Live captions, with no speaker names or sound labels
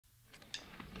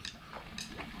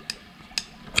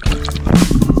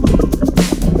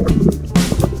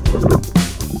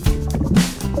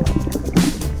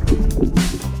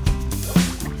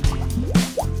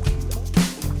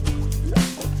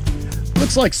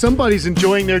Looks like somebody's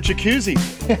enjoying their jacuzzi.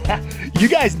 You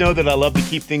guys know that I love to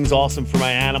keep things awesome for my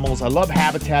animals. I love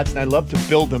habitats and I love to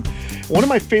build them. One of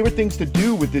my favorite things to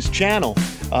do with this channel,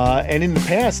 and in the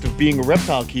past of being a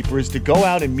reptile keeper, is to go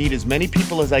out and meet as many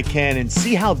people as I can and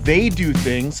see how they do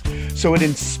things, so it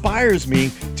inspires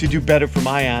me to do better for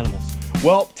my animals.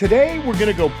 Well, today we're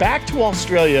gonna go back to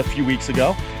Australia a few weeks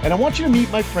ago, and I want you to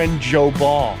meet my friend Joe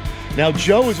Ball. Now,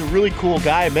 Joe is a really cool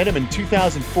guy. I met him in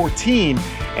 2014,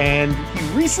 and he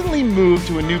recently moved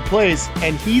to a new place,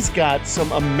 and he's got some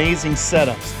amazing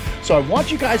setups. So I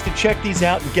want you guys to check these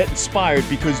out and get inspired,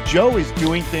 because Joe is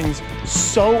doing things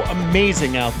so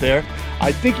amazing out there.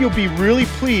 I think you'll be really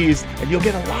pleased, and you'll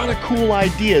get a lot of cool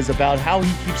ideas about how he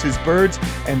keeps his birds,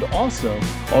 and also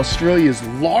Australia's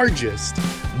largest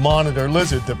monitor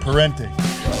lizard, the parente.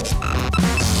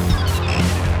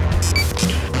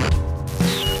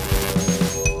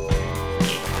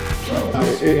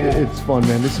 It's fun,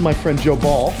 man. This is my friend Joe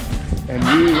Ball, and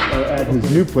we are at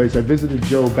his new place. I visited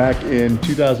Joe back in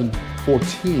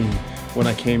 2014 when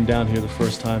I came down here the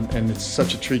first time, and it's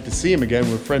such a treat to see him again.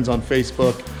 We're friends on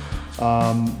Facebook.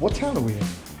 What town are we in?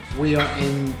 We are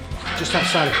in just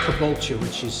outside of Caboolture,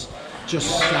 which is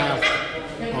just south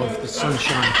of the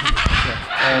Sunshine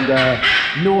and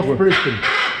North Brisbane.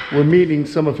 We're meeting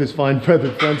some of his fine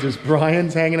feathered friends. There's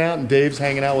Brian's hanging out and Dave's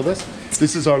hanging out with us.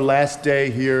 This is our last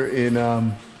day here in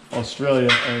Australia,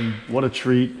 and what a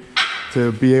treat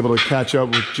to be able to catch up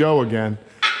with Joe again.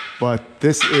 But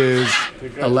this is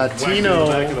a Latino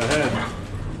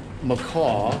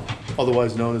macaw,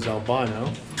 otherwise known as albino.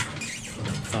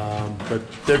 But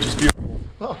they're just beautiful.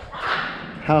 Oh,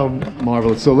 how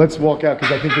marvelous. So let's walk out,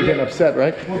 because I think they're getting upset,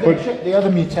 right? We'll check the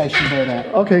other mutation bird out.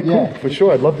 Okay, cool. Yeah. For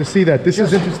sure. I'd love to see that. This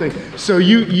is interesting. So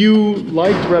you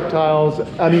liked reptiles.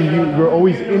 I mean, you're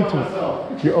always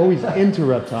into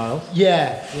reptiles.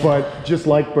 Yeah. But just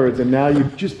like birds, and now you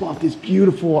just bought this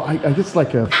beautiful, it's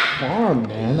like a farm,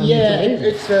 man. I mean,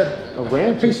 it's a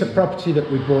piece of property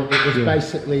that we bought that was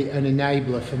basically an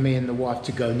enabler for me and the wife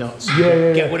to go nuts.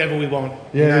 Get whatever we want.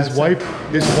 Yeah, his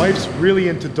wife's really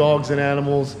into dogs and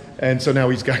animals, and so now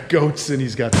he's got goats and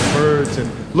he's got birds, and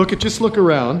just look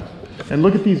around and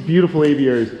look at these beautiful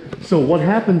aviaries. So what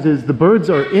happens is the birds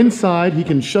are inside. He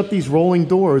can shut these rolling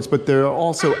doors, but there are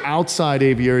also outside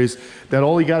aviaries that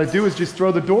all you got to do is just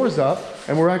throw the doors up,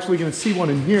 and we're actually going to see one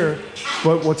in here.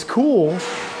 But what's cool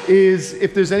is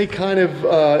if there's any kind of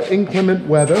inclement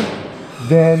weather,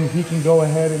 then he can go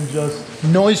ahead and just...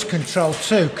 Noise control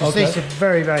too, because these are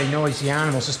very, very noisy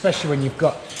animals, especially when you've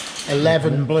got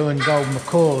 11 blue and gold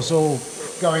macaws all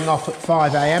going off at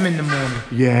 5 a.m. in the morning.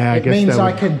 Yeah, it means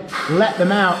I can let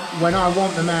them out when I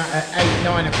want them out at 8,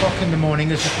 9 o'clock in the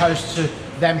morning, as opposed to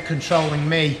them controlling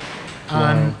me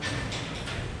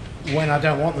when I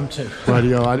don't want them to.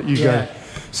 Radio, you got it.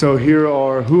 So here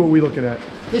are, who are we looking at?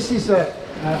 This is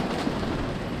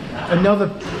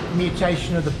another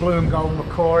mutation of the blue and gold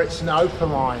macaw. It's an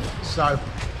opaline, so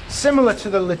similar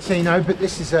to the Latino, but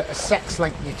this is a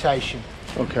sex-linked mutation.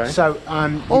 Okay. So,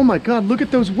 oh my God! Look at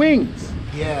those wings.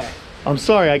 Yeah. I'm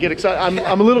sorry, I get excited.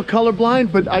 I'm a little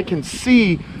colorblind, but I can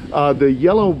see the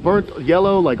yellow, burnt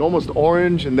yellow, like almost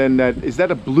orange, and then is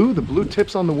that a blue? The blue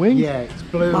tips on the wing? Yeah, it's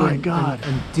blue. My God.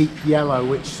 And deep yellow,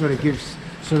 which sort of gives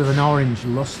sort of an orange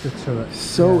luster to it.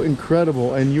 So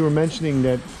incredible. And you were mentioning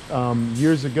that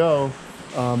years ago,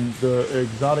 the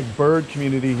exotic bird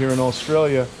community here in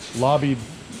Australia lobbied.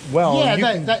 Well, yeah,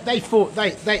 they fought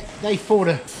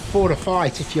a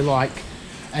fight, if you like.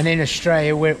 And in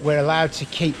Australia, we're allowed to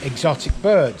keep exotic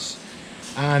birds.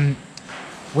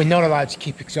 We're not allowed to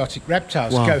keep exotic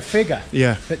reptiles. Wow. Go figure.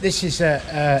 Yeah. But this is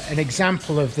an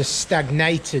example of the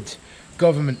stagnated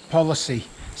government policy,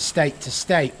 state to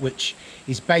state, which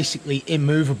is basically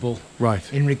immovable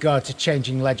in regard to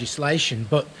changing legislation.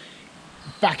 But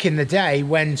back in the day,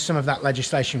 when some of that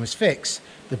legislation was fixed,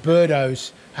 the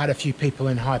birdos had a few people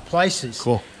in high places,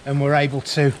 and were able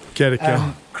to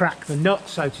crack the nut,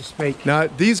 so to speak. Now,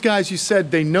 these guys, you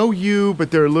said they know you,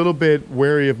 but they're a little bit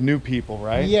wary of new people,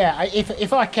 right? Yeah,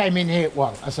 if I came in here,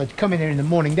 well, as I'd come in here in the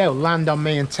morning, they'll land on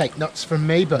me and take nuts from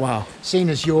me, but seeing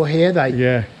as you're here,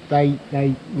 they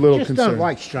just don't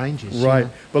like strangers. Right, you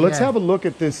know? But let's have a look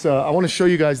at this. I want to show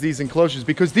you guys these enclosures,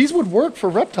 because these would work for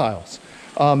reptiles.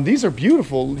 These are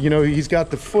beautiful. You know, he's got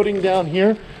the footing down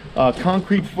here.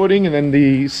 Concrete footing, and then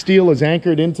the steel is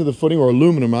anchored into the footing, or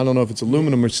aluminum. I don't know if it's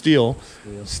aluminum or steel.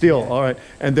 Steel. All right.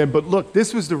 And then, but look,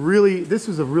 this was a really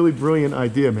brilliant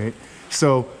idea, mate.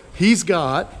 So he's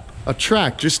got a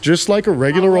track, just like a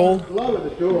regular old. Lower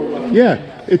the door. Yeah,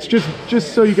 it's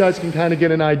just so you guys can kind of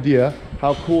get an idea.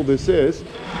 how cool this is.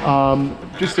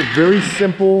 Just a very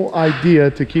simple idea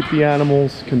to keep the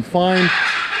animals confined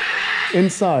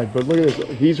inside. But look at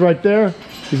this, he's right there.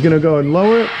 He's gonna go and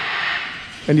lower it,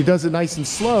 and he does it nice and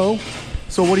slow.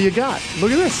 So what do you got?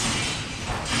 Look at this.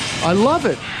 I love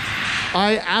it.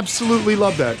 I absolutely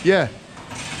love that, yeah.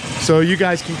 So you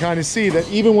guys can kind of see that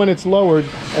even when it's lowered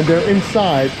and they're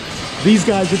inside, these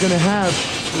guys are gonna have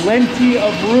plenty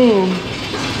of room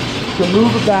to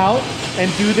move about and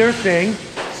do their thing.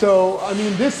 So, I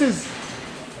mean, this is,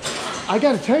 I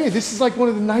gotta tell you, this is like one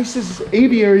of the nicest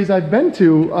aviaries I've been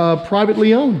to,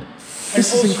 privately owned.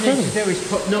 This is incredible. All you need to do is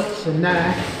put nuts in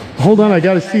there. Hold on, I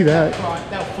gotta see that.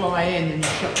 They'll fly in and you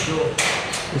shut the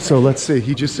door. So let's see,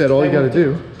 he just said all you gotta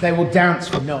do. They will dance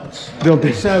for nuts. They'll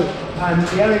do. So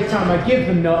the only time I give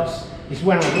them nuts is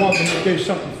when I want them to do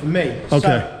something for me. Okay.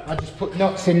 So I just put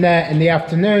nuts in there in the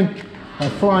afternoon. They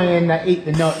fly in, they eat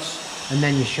the nuts, and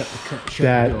then you shut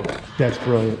the door. That's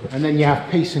brilliant. And then you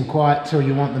have peace and quiet till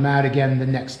you want them out again the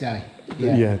next day.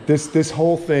 Yeah, this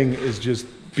whole thing is just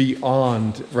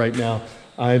beyond right now.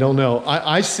 I don't know.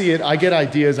 I see it, I get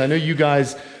ideas. I know you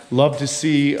guys love to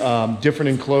see different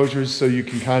enclosures so you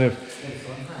can kind of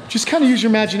use your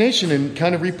imagination and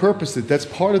kind of repurpose it. That's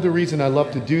part of the reason I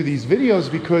love to do these videos,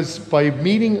 because by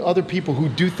meeting other people who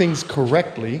do things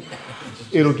correctly,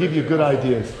 it'll give you good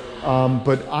ideas.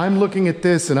 But I'm looking at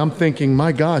this and I'm thinking,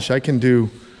 my gosh, I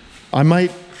don't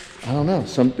know,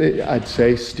 I'd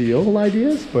say steal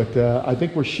ideas, but I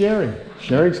think we're sharing.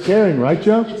 Sharing's caring, right,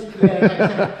 Joe?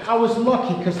 I was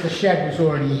lucky because the shed was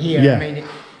already here. Yeah. I mean,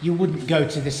 you wouldn't go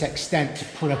to this extent to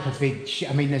put up a big shed.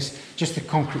 I mean, there's just a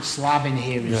concrete slab in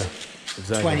here is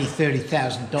 $20,000,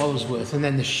 $30,000 worth, and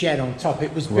then the shed on top.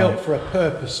 It was built for a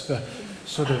purpose, for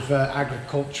sort of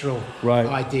agricultural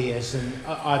ideas, and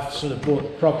I've sort of bought the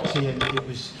property and it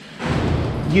was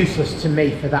useless to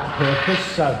me for that purpose,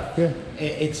 so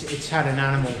it's had an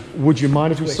animal. Would you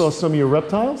mind if we saw some of your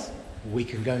reptiles? We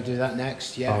can go and do that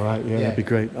next, yeah. All right, that'd be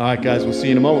great. All right, guys, we'll see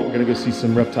you in a moment. We're gonna go see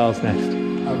some reptiles next.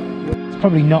 It's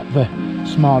probably not the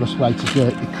smartest way to do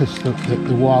it because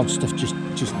the wild stuff just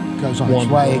goes on its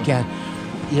way again.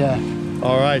 Yeah.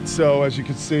 All right, so as you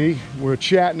can see, we're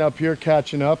chatting up here,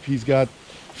 catching up. He's got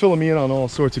filling me in on all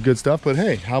sorts of good stuff, but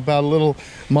hey, how about a little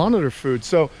monitor food?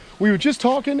 So we were just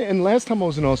talking, and last time I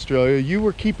was in Australia, you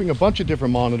were keeping a bunch of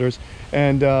different monitors,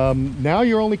 and now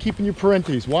you're only keeping your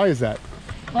parentes. Why is that?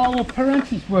 Oh, well,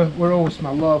 parentes were always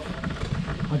my love.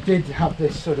 I did have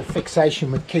this sort of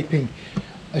fixation with keeping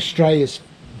Australia's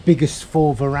biggest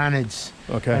four varanids,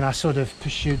 and I sort of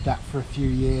pursued that for a few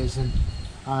years,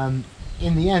 and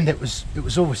in the end it was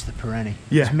always the parenti.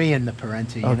 It was me and the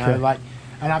parenti, you know, like,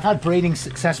 and I've had breeding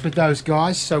success with those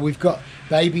guys. So we've got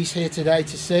babies here today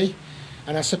to see,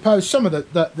 and I suppose some of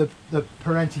the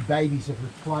parenti babies have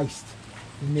replaced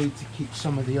the need to keep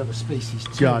some of the other species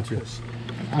too. Gotcha.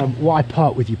 Why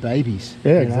part with your babies?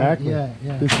 Yeah, exactly. Yeah.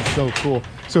 This is so cool.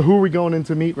 So who are we going in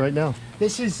to meet right now?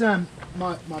 This is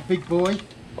my big boy.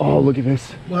 Oh, look at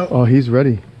this. Well, oh, he's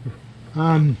ready.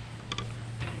 Oh,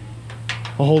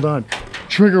 hold on.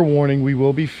 Trigger warning, we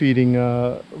will be feeding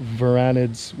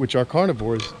varanids, which are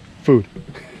carnivores, food.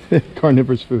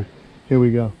 Carnivorous food. Here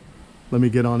we go. Let me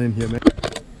get on in here, man.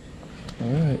 All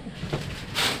right.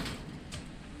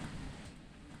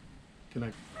 Can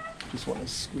I just want to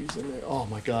squeeze in there? Oh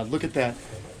my God, look at that.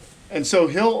 And so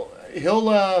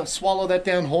he'll swallow that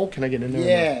down whole. Can I get in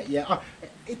there? Yeah.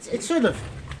 It's sort of.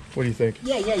 What do you think?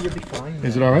 Yeah, you'll be fine.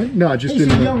 Is it all right? No, I just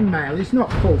didn't. He's a young male. He's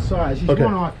not full size. He's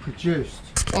one I've produced.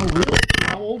 Oh, really?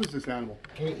 How old is this animal?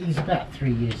 He's about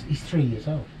 3 years. He's 3 years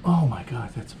old. Oh my God,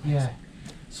 that's amazing. Yeah.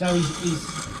 So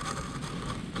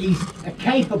he's a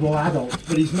capable adult,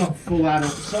 but he's not full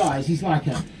adult size. He's like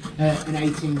an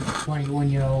 18 to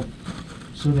 21-year-old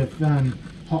sort of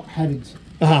hot-headed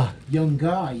young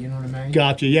guy. You know what I mean?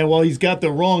 Gotcha. Yeah. Well, he's got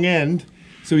the wrong end,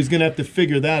 so he's gonna have to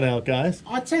figure that out, guys.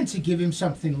 I tend to give him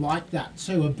something like that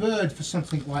too. A bird for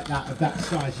something like that of that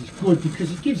size is good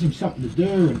because it gives him something to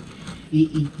do, and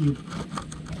you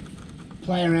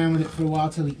play around with it for a while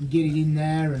till he can get it in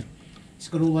there, and it's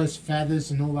got all those feathers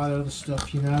and all that other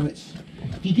stuff. You know,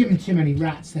 if you give him too many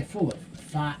rats, they're full of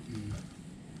fat. And,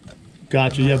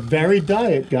 gotcha. Yeah, varied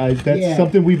diet, guys. That's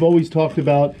something we've always talked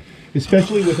about,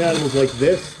 especially with animals like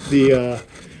this.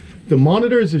 The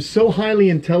monitors are so highly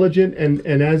intelligent, and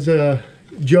as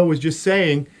Joe was just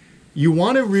saying, you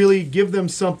want to really give them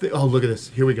something. Oh, look at this.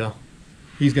 Here we go.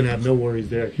 He's going to have no worries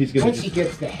there. He's going to. Once he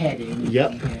gets the head in.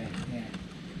 Yep. Yeah.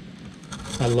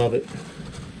 I love it.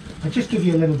 I'll just give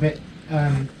you a little bit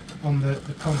on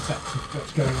the concept of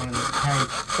what's going on in the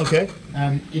cage. Okay.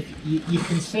 If you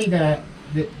can see there,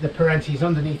 the parenti is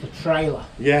underneath a trailer.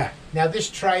 Yeah. Now this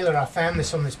trailer, I found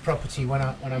this on this property when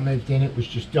I moved in. It was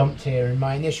just dumped here, and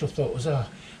my initial thought was, oh,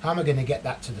 how am I going to get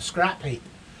that to the scrap heap?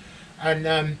 And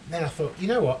then I thought, you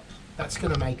know what, that's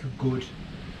going to make a good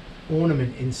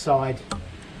ornament inside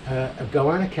a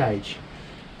goanna cage,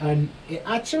 and it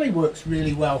actually works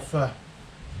really well for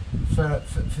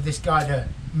this guy to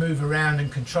move around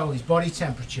and control his body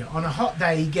temperature. On a hot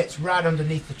day, he gets right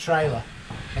underneath the trailer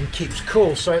and keeps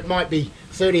cool, so it might be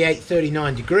 38,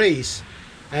 39 degrees,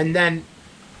 and then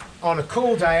on a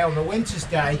cool day, on the winter's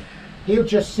day, he'll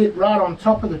just sit right on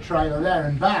top of the trailer there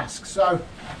and bask. So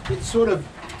it sort of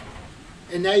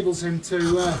enables him to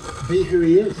be who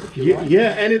he is, if you like.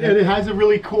 Yeah, and it has a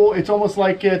really cool, it's almost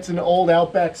like it's an old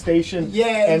Outback station.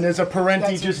 Yeah. And there's a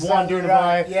parenti just wandering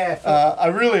by. Yeah. I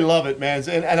really love it, man.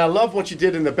 And I love what you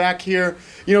did in the back here.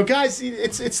 You know, guys,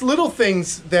 it's little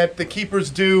things that the keepers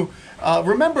do.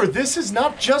 Remember, this is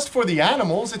not just for the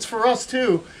animals, it's for us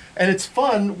too. And it's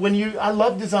fun when I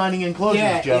love designing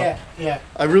enclosures, Joe. Yeah.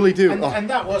 I really do. And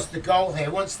that was the goal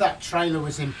here. Once that trailer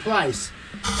was in place,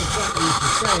 exactly as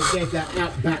you say, it gave that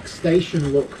Outback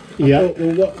station look. I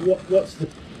thought, well,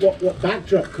 what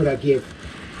backdrop could I give?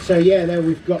 So yeah, there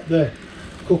we've got the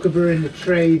kookaburra in the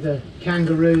tree, the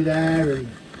kangaroo there, and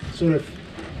sort of.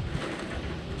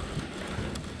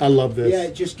 I love this. Yeah,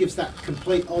 it just gives that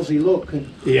complete Aussie look,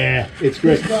 and yeah, it's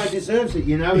great. This guy deserves it,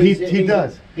 you know. He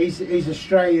does. He's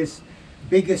Australia's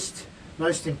biggest,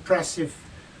 most impressive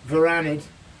varanid,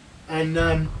 and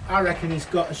I reckon he's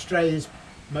got Australia's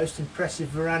most impressive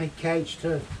varanid cage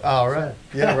too. Oh, right.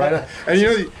 So. Yeah, right. And you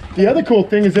know, the other cool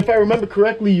thing is, if I remember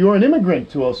correctly, you're an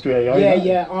immigrant to Australia, are you?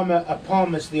 Yeah, I'm a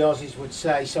palm, as the Aussies would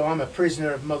say. So I'm a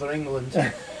prisoner of Mother England,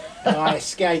 and I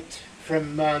escaped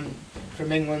from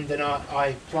England, and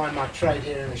I ply my trade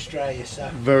here in Australia. So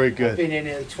very good. I've been here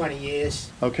nearly 20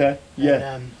 years. Okay.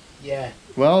 Yeah. And, yeah.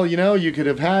 Well, you know, you could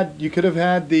have had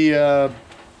the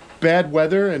bad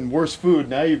weather and worse food.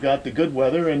 Now you've got the good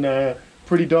weather and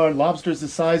pretty darn lobsters the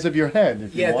size of your head.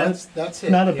 If you want. That's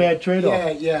it. Not a bad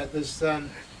trade-off. Yeah. There's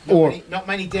not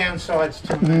many downsides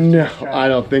to it. No, I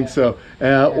don't think so.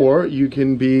 Or you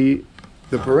can be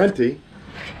the parenti,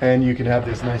 and you can have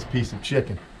this nice piece of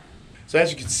chicken. So as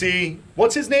you can see,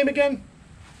 what's his name again?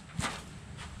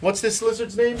 What's this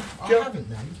lizard's name, Joe? I haven't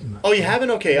named him. Oh, you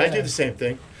haven't? Okay, yeah. I do the same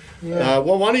thing. Yeah.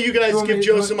 Well, why don't you guys give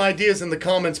Joe some ideas in the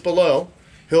comments below?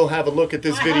 He'll have a look at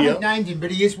this video. I haven't named him,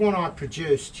 but he is one I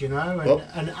produced, you know,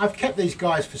 and I've kept these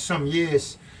guys for some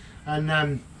years, and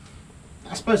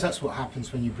I suppose that's what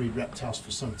happens when you breed reptiles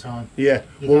for some time. Yeah.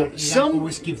 You don't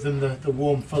always give them the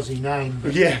warm, fuzzy name.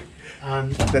 But, yeah.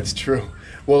 That's true.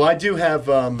 Well, I do have,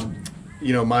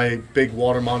 you know, my big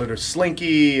water monitor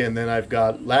Slinky, and then I've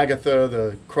got Lagatha,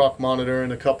 the croc monitor,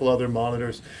 and a couple other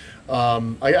monitors.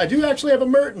 I do actually have a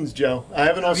Mertens, Joe. I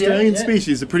have an Australian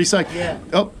species, a pretty sight. Yeah.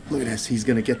 Oh, look at this. He's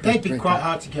going to get that. They'd be quite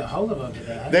hard to get hold of over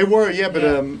there. They were, yeah, but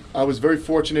I was very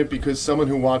fortunate because someone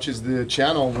who watches the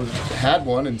channel had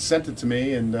one and sent it to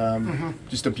me, and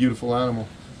just a beautiful animal.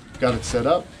 Got it set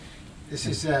up. This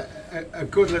is a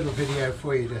good little video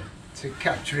for you to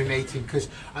capture him eating, because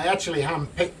I actually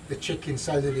hand-picked the chicken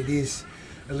so that it is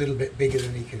a little bit bigger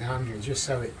than he can handle, just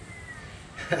so it...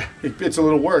 It's a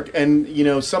little work, and you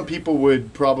know, some people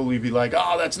would probably be like,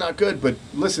 oh, that's not good, but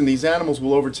listen, these animals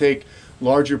will overtake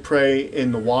larger prey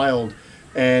in the wild,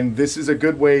 and this is a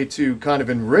good way to kind of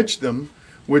enrich them,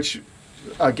 which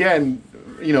again,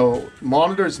 you know,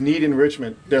 monitors need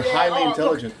enrichment. They're highly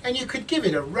intelligent. Look, and you could give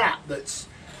it a rat that's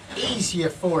easier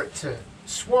for it to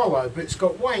swallow, but it's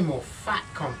got way more fat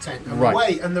content and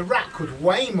weight, and the rat could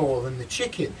weigh more than the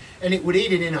chicken, and it would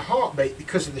eat it in a heartbeat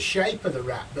because of the shape of the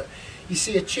rat. But you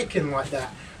see a chicken like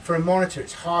that, for a monitor,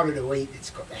 it's harder to eat. It's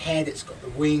got the head, it's got the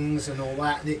wings and all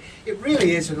that, and it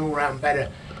really is an all-round better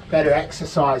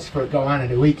exercise for a goanna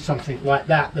to eat something like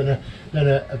that than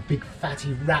a big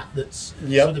fatty rat that's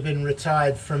sort of been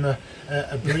retired from a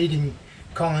breeding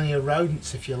colony of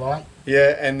rodents, if you like.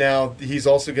 Yeah, and now he's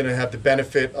also going to have the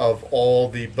benefit of all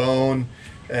the bone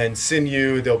and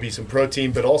sinew. There'll be some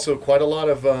protein, but also quite a lot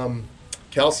of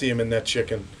calcium in that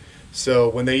chicken. So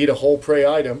when they eat a whole prey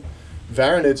item,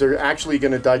 varanids are actually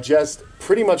going to digest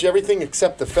pretty much everything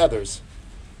except the feathers.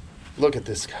 Look at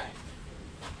this guy.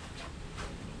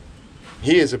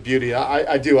 He is a beauty.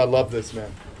 I love this,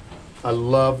 man. I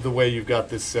love the way you've got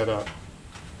this set up.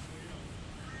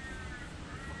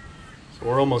 So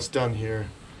we're almost done here.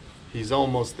 He's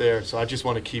almost there, so I just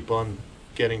want to keep on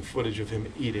getting footage of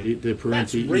him eating.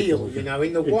 That's real, you know,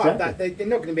 in the wild. They're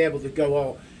not going to be able to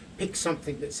go, pick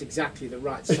something that's exactly the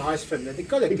right size for them. They've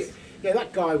got to Yeah,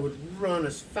 that guy would run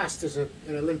as fast as an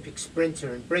Olympic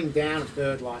sprinter and bring down a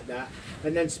bird like that,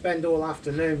 and then spend all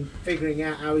afternoon figuring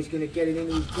out how he's going to get it in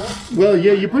his gut. Well,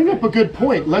 yeah, you bring up a good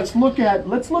point. Let's look at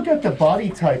the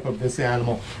body type of this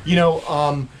animal. You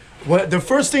know, the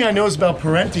first thing I notice about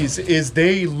Parentes is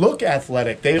they look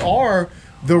athletic. They are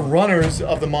the runners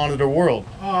of the monitor world.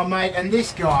 Oh, mate, and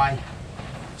this guy,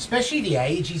 especially the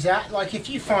age he's at, like if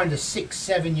you find a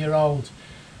 6-7-year-old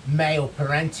male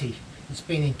Parente that's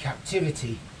been in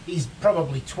captivity, he's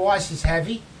probably twice as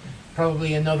heavy,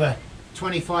 probably another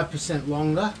 25%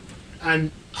 longer,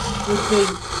 and would be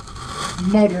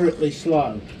moderately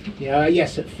slow. You know,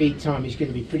 yes, at feed time he's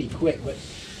going to be pretty quick, but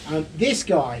this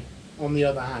guy, on the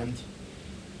other hand,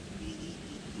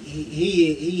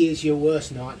 he is your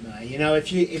worst nightmare. You know,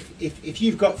 if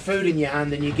you've got food in your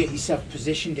hand and you get yourself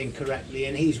positioned incorrectly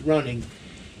and he's running,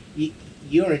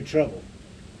 you're in trouble.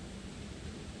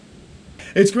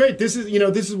 It's great. This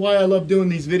is why I love doing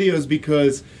these videos,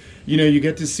 because you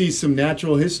get to see some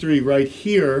natural history right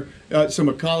here, some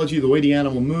ecology, the way the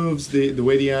animal moves, the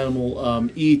way the animal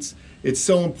eats. It's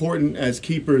so important as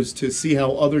keepers to see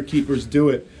how other keepers do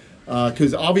it,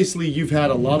 because obviously you've had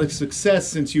a lot of success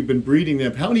since you've been breeding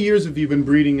them. How many years have you been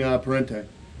breeding Parente?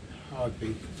 Oh, it'd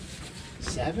be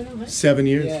 7, I think. 7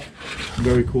 years? Yeah.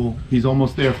 Very cool. He's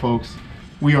almost there, folks.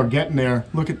 We are getting there.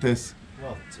 Look at this.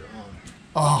 Well done.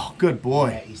 Oh, good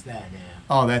boy. Yeah, he's there now.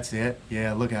 Oh, that's it.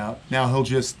 Yeah, look out. Now he'll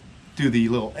just do the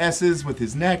little S's with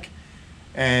his neck,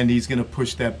 and he's going to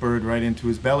push that bird right into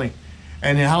his belly.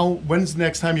 And when's the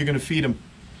next time you're going to feed him?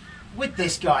 With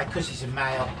this guy, because he's a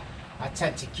male, I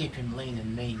tend to keep him lean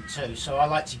and mean too. So I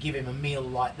like to give him a meal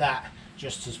like that,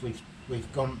 just as we've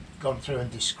gone through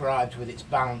and described, with its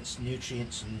balanced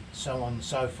nutrients and so on and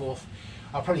so forth.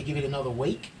 I'll probably give it another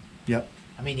week. Yep.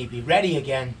 I mean, he'd be ready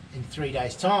again in 3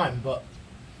 days' time, but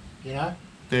you know.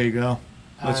 There you go.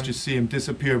 Let's just see him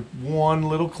disappear. One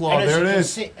little claw. There it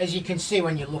is. As you can see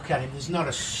when you look at him, there's not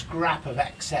a scrap of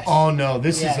excess. Oh no,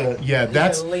 this is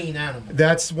that's a lean animal.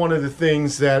 That's one of the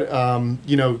things that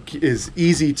is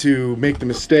easy to make the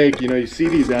mistake. You see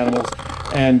these animals,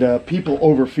 and people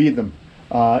overfeed them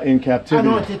in captivity.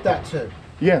 And I did that too.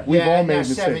 Yeah, we've all made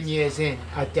mistakes. 7 years in,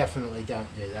 I definitely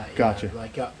don't do that. Gotcha.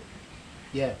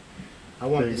 Yeah, I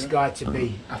want this guy to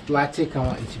be athletic. I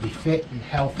want him to be fit and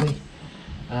healthy.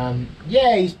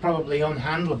 Yeah, he's probably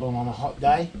unhandleable on a hot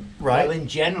day. Right. Well, in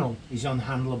general, he's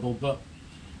unhandleable, but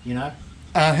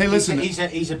hey, listen.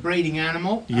 He's a breeding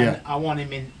animal. Yeah. And I want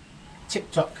him in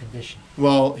tip-top condition.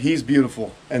 Well, he's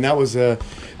beautiful, and that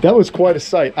was quite a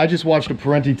sight. I just watched a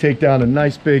Parente take down a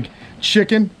nice big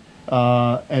chicken,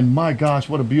 and my gosh,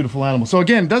 what a beautiful animal. So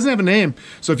again, it doesn't have a name.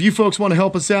 So if you folks want to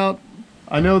help us out,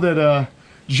 I know that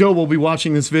Joe will be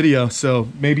watching this video, so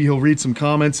maybe he'll read some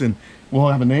comments and we'll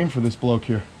have a name for this bloke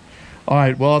here. All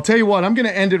right, well, I'll tell you what, I'm going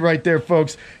to end it right there,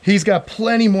 folks. He's got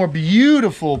plenty more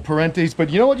beautiful Parentes, but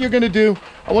you know what you're going to do?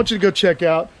 I want you to go check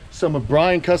out some of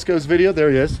Brian Cusco's video.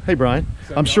 There he is. Hey, Brian.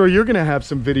 I'm sure you're going to have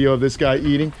some video of this guy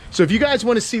eating. So if you guys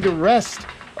want to see the rest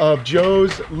of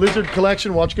Joe's lizard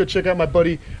collection, why don't you go check out my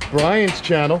buddy Brian's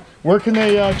channel. Where can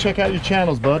they check out your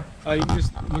channels, bud? You can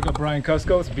just look up Brian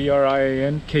Cusco. It's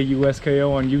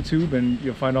BrianKusko on YouTube, and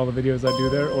you'll find all the videos I do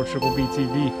there, or Triple B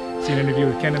TV. See an interview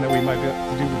with Kenan that we might be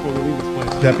able to do before we leave this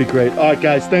place. That'd be great. All right,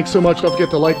 guys, thanks so much. Don't forget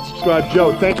to like and subscribe.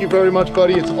 Joe, thank you very much,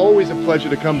 buddy. It's always a pleasure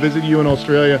to come visit you in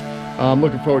Australia. I'm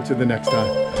looking forward to the next time.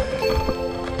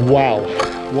 Wow,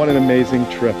 what an amazing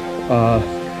trip.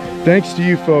 Thanks to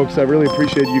you folks. I really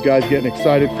appreciate you guys getting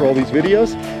excited for all these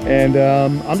videos. And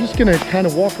I'm just gonna kind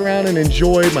of walk around and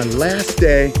enjoy my last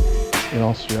day in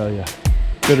Australia.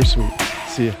 Bittersweet.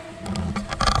 See ya.